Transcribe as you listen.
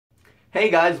Hey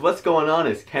guys, what's going on?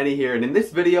 It's Kenny here, and in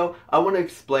this video I want to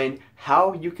explain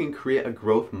how you can create a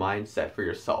growth mindset for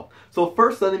yourself. So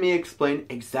first let me explain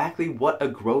exactly what a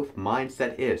growth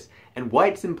mindset is and why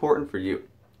it's important for you.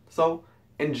 So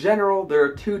in general, there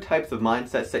are two types of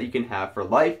mindsets that you can have for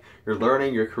life, your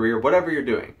learning, your career, whatever you're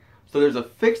doing. So there's a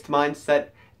fixed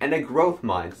mindset and a growth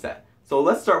mindset. So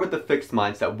let's start with the fixed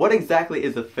mindset. What exactly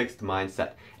is a fixed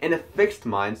mindset? In a fixed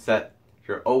mindset,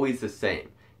 you're always the same.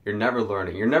 You're never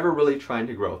learning. You're never really trying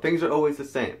to grow. Things are always the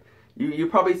same. You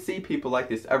probably see people like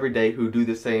this every day who do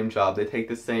the same job. They take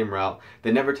the same route.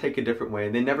 They never take a different way.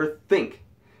 They never think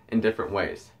in different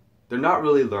ways. They're not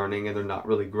really learning and they're not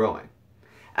really growing.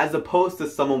 As opposed to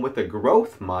someone with a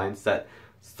growth mindset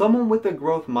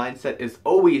is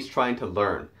always trying to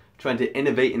learn, trying to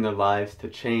innovate in their lives to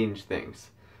change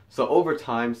things. So over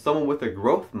time, someone with a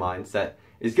growth mindset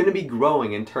is going to be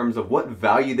growing in terms of what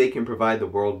value they can provide the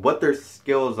world, what their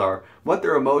skills are, what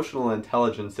their emotional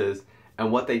intelligence is,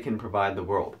 and what they can provide the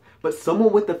world. But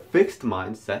someone with a fixed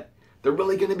mindset, they're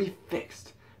really going to be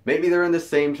fixed. Maybe they're in the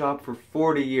same job for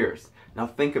 40 years. Now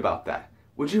think about that.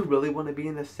 Would you really want to be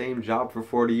in the same job for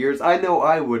 40 years? I know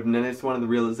I wouldn't, and it's one of the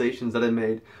realizations that I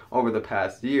made over the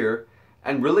past year.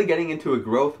 And really getting into a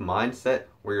growth mindset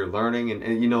where you're learning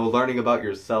and learning about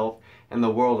yourself and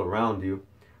the world around you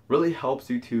really helps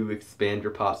you to expand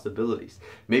your possibilities.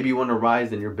 Maybe you want to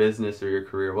rise in your business or your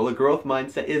career. Well, a growth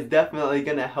mindset is definitely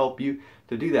going to help you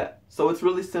to do that. So it's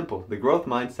really simple. The growth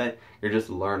mindset, you're just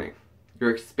learning.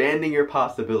 You're expanding your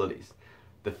possibilities.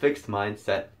 The fixed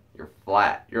mindset, you're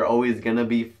flat. You're always going to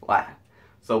be flat.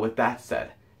 So with that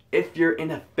said, if you're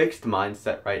in a fixed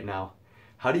mindset right now,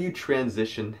 how do you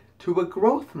transition to a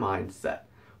growth mindset?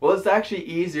 Well, it's actually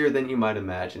easier than you might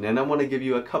imagine, and I want to give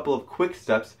you a couple of quick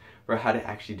steps for how to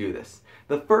actually do this.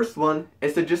 The first one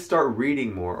is to just start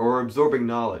reading more or absorbing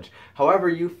knowledge. However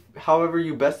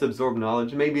you best absorb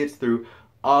knowledge, maybe it's through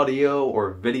audio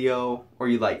or video, or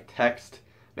you like text.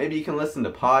 Maybe you can listen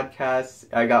to podcasts.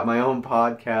 I got my own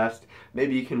podcast.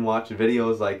 Maybe you can watch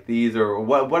videos like these or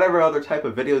whatever other type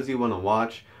of videos you want to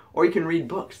watch, or you can read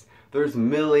books. There's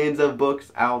millions of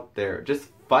books out there. Just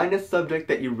find a subject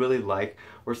that you really like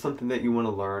or something that you want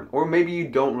to learn, or maybe you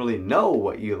don't really know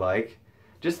what you like.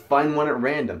 Just find one at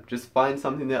random. Just find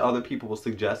something that other people will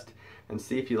suggest and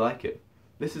see if you like it.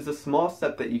 This is a small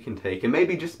step that you can take, and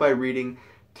maybe just by reading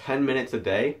 10 minutes a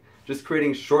day, just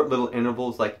creating short little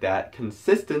intervals like that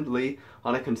consistently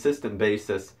on a consistent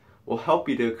basis will help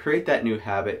you to create that new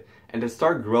habit and to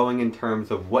start growing in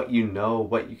terms of what you know,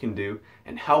 what you can do,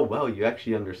 and how well you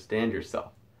actually understand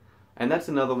yourself. And that's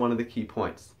another one of the key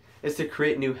points, is to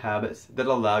create new habits that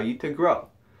allow you to grow.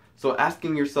 So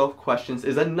asking yourself questions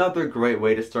is another great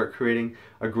way to start creating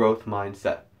a growth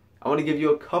mindset. I want to give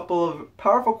you a couple of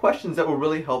powerful questions that will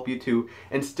really help you to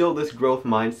instill this growth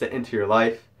mindset into your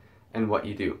life and what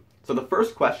you do. So the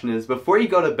first question is, before you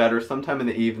go to bed or sometime in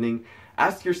the evening,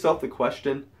 ask yourself the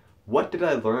question, what did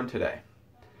I learn today?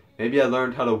 Maybe I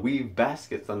learned how to weave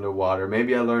baskets underwater.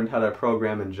 Maybe I learned how to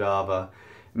program in Java.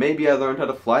 Maybe I learned how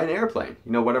to fly an airplane.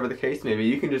 Whatever the case may be,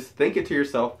 you can just think it to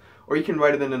yourself, or you can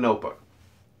write it in a notebook.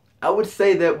 I would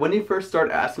say that when you first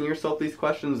start asking yourself these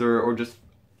questions, or just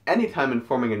any time in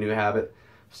forming a new habit,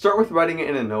 start with writing it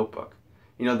in a notebook.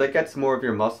 That gets more of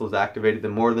your muscles activated, the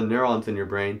more of the neurons in your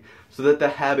brain, so that the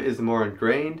habit is more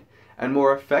ingrained and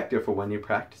more effective for when you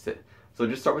practice it. So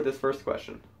just start with this first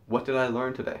question. What did I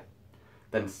learn today?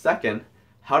 Then second,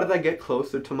 how did I get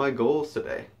closer to my goals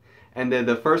today? And then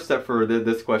the first step for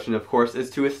this question, of course, is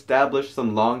to establish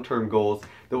some long-term goals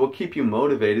that will keep you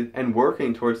motivated and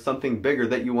working towards something bigger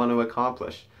that you want to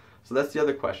accomplish. So that's the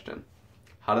other question.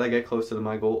 How did I get closer to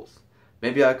my goals?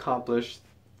 Maybe I accomplished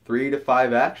 3 to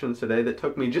 5 actions today that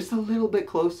took me just a little bit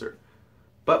closer.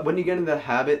 But when you get into the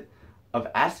habit of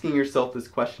asking yourself this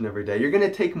question every day, you're going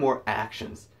to take more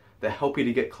actions that help you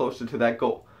to get closer to that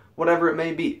goal. Whatever it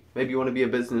may be. Maybe you want to be a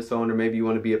business owner, maybe you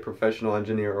want to be a professional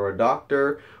engineer or a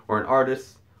doctor or an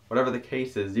artist, whatever the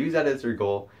case is, use that as your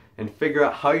goal and figure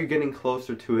out how you're getting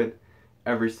closer to it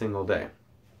every single day.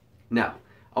 Now,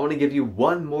 I want to give you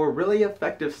one more really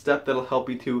effective step that'll help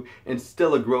you to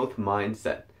instill a growth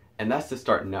mindset, and that's to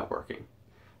start networking.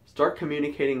 Start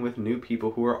communicating with new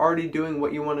people who are already doing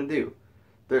what you want to do.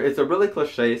 It's a really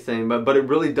cliche saying, but it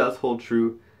really does hold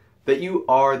true, that you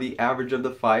are the average of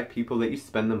the 5 people that you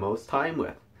spend the most time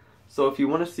with. So if you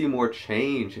want to see more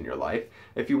change in your life,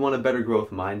 if you want a better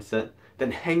growth mindset,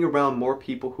 then hang around more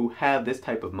people who have this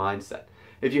type of mindset.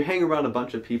 If you hang around a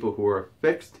bunch of people who are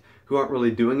fixed, who aren't really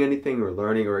doing anything or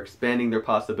learning or expanding their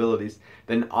possibilities,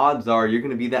 then odds are you're going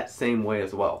to be that same way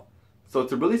as well. So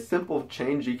it's a really simple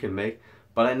change you can make,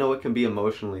 but I know it can be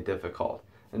emotionally difficult.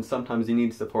 and sometimes you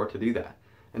need support to do that.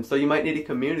 And so you might need a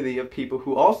community of people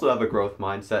who also have a growth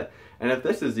mindset. And if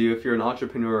this is you, if you're an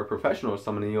entrepreneur or professional or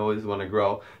someone and you always want to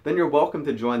grow, then you're welcome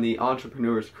to join the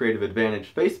Entrepreneurs Creative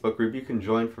Advantage Facebook group. You can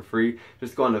join for free.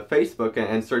 Just go onto Facebook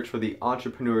and search for the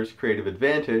Entrepreneurs Creative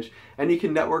Advantage, and you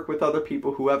can network with other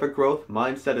people who have a growth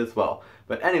mindset as well.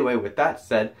 But anyway, with that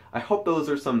said, I hope those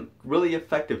are some really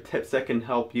effective tips that can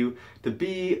help you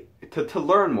to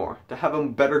learn more, to have a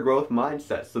better growth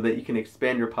mindset so that you can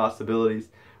expand your possibilities,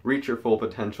 reach your full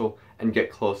potential, and get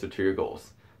closer to your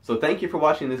goals. So thank you for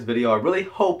watching this video. I really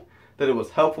hope that it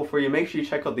was helpful for you. Make sure you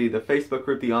check out the Facebook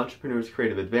group, the Entrepreneurs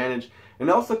Creative Advantage,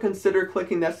 and also consider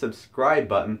clicking that subscribe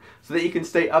button so that you can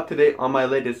stay up to date on my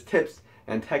latest tips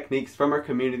and techniques from our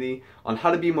community on how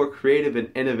to be more creative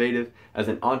and innovative as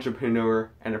an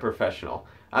entrepreneur and a professional.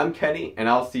 I'm Kenny, and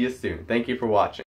I'll see you soon. Thank you for watching.